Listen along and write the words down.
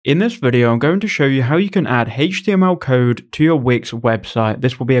In this video, I'm going to show you how you can add HTML code to your Wix website.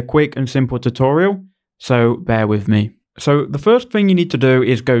 This will be a quick and simple tutorial, so bear with me. So the first thing you need to do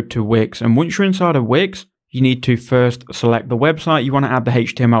is go to Wix, and once you're inside of Wix, you need to first select the website you want to add the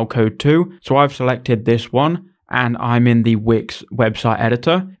HTML code to. So I've selected this one, and I'm in the Wix website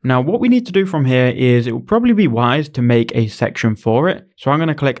editor. Now what we need to do from here is it will probably be wise to make a section for it. So I'm going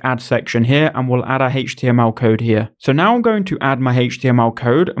to click add section here and we'll add our HTML code here. So now I'm going to add my HTML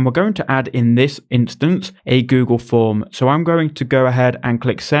code and we're going to add in this instance a Google form. So I'm going to go ahead and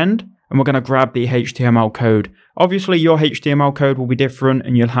click send and we're going to grab the HTML code. Obviously your HTML code will be different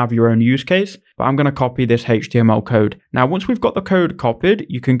and you'll have your own use case, but I'm going to copy this HTML code. Now once we've got the code copied,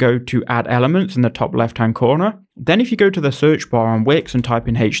 you can go to add elements in the top left hand corner. Then if you go to the search bar on Wix and type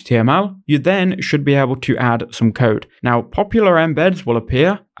in HTML, you then should be able to add some code. Now popular embeds will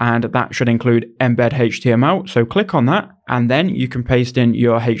appear and that should include embed HTML. So click on that and then you can paste in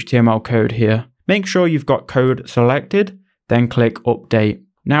your HTML code here. Make sure you've got code selected, then click update.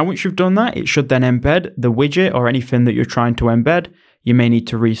 Now, once you've done that, it should then embed the widget or anything that you're trying to embed. You may need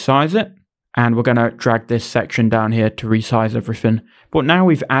to resize it. And we're going to drag this section down here to resize everything. But now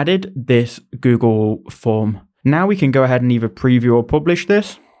we've added this Google form. Now we can go ahead and either preview or publish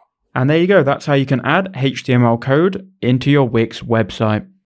this. And there you go. That's how you can add HTML code into your Wix website.